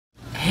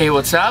Hey,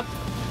 what's up?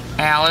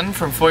 Alan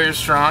from 4 Years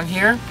Strong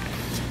here.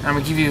 I'm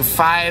gonna give you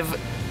 5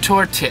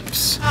 tour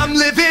tips. I'm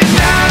living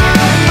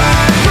out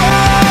my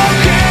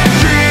broken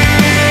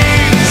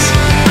dreams.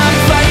 I'm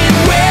fighting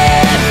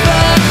with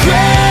the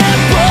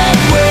crippled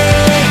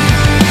wing.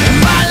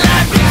 My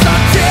life keeps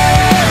on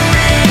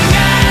tearing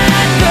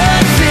at the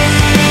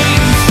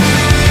seams,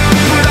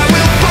 but I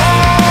will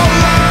fall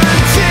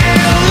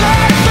until I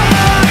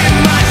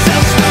find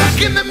myself stuck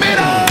in the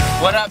middle.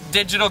 What up,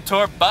 digital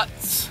tour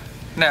butts?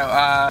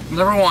 No,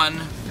 number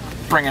 1,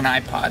 bring an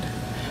iPod,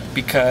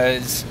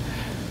 because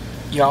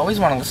you always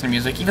want to listen to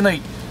music. Even though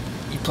you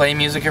play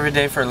music every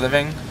day for a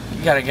living,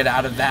 you gotta get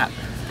out of that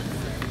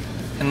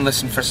and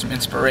listen for some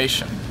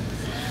inspiration.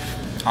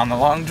 On the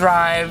long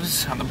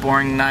drives, on the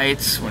boring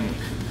nights when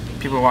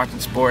people are watching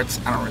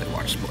sports. I don't really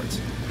watch sports.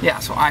 Yeah,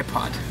 so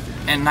iPod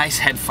and nice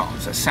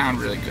headphones that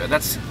sound really good.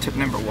 That's tip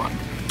number 1.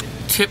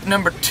 Tip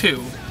number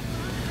 2,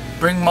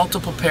 bring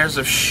multiple pairs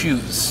of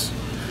shoes,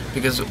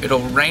 because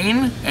it'll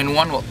rain and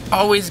one will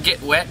always get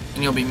wet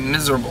and you'll be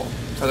miserable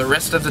for the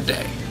rest of the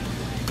day.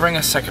 Bring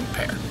a second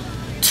pair.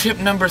 Tip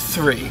number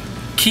 3,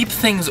 keep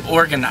things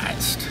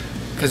organized,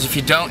 because if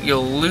you don't,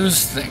 you'll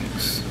lose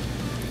things.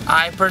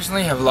 I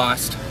personally have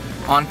lost,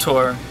 on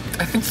tour,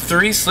 I think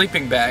 3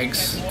 sleeping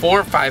bags, 4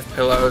 or 5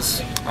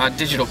 pillows, a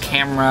digital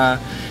camera,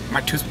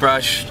 my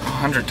toothbrush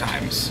 100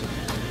 times.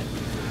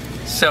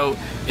 So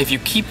if you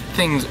keep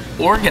things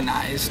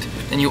organized,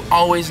 then you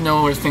always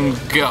know where things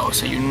go,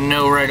 so you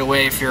know right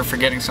away if you're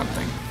forgetting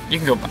something. You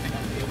can go by.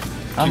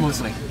 I'm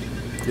listening.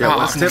 Yeah,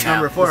 what's tip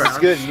number 4? It's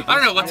good. I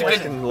don't know,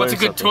 what's a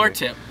good tour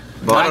tip?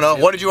 Well, I don't know.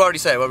 What did you already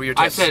say? What were your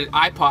tips? I said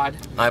iPod.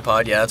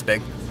 iPod, yeah, that's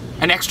big.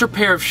 An extra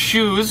pair of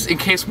shoes in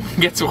case one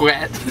gets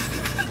wet.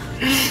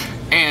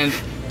 And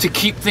to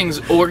keep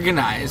things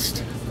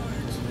organized,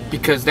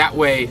 because that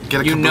way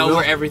you know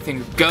where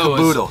everything goes.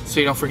 Caboodle. So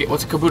you don't forget.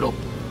 What's a caboodle?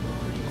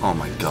 Oh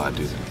my god,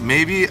 dude.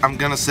 Maybe I'm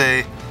gonna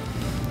say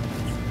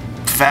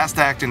fast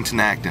acting to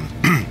acting.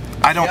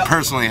 I don't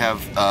personally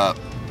have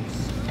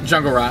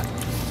Jungle rot.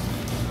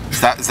 is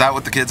that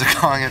what the kids are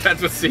calling it?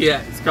 That's what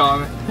CX is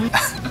calling it.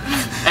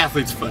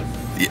 Athlete's foot.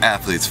 The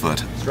athlete's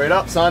foot. Straight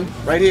up, son.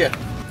 Right here.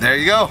 There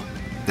you go.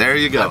 There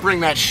you go.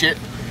 Bring that shit.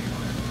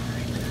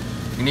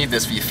 You need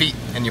this for your feet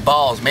and your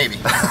balls,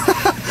 maybe.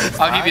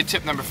 I'll give you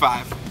tip number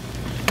 5.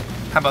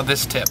 How about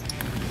this tip?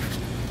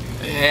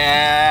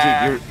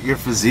 Yeah. Dude, your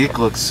physique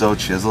looks so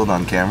chiseled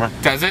on camera.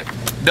 Does it?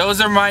 Those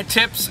are my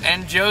tips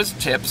and Joe's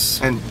tips.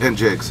 And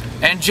Jake's.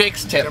 And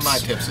Jake's tips. They're my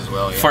tips as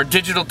well, yeah. For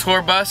Digital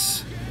Tour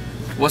Bus,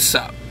 what's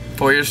up?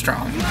 4 Years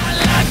Strong. My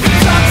life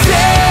keeps on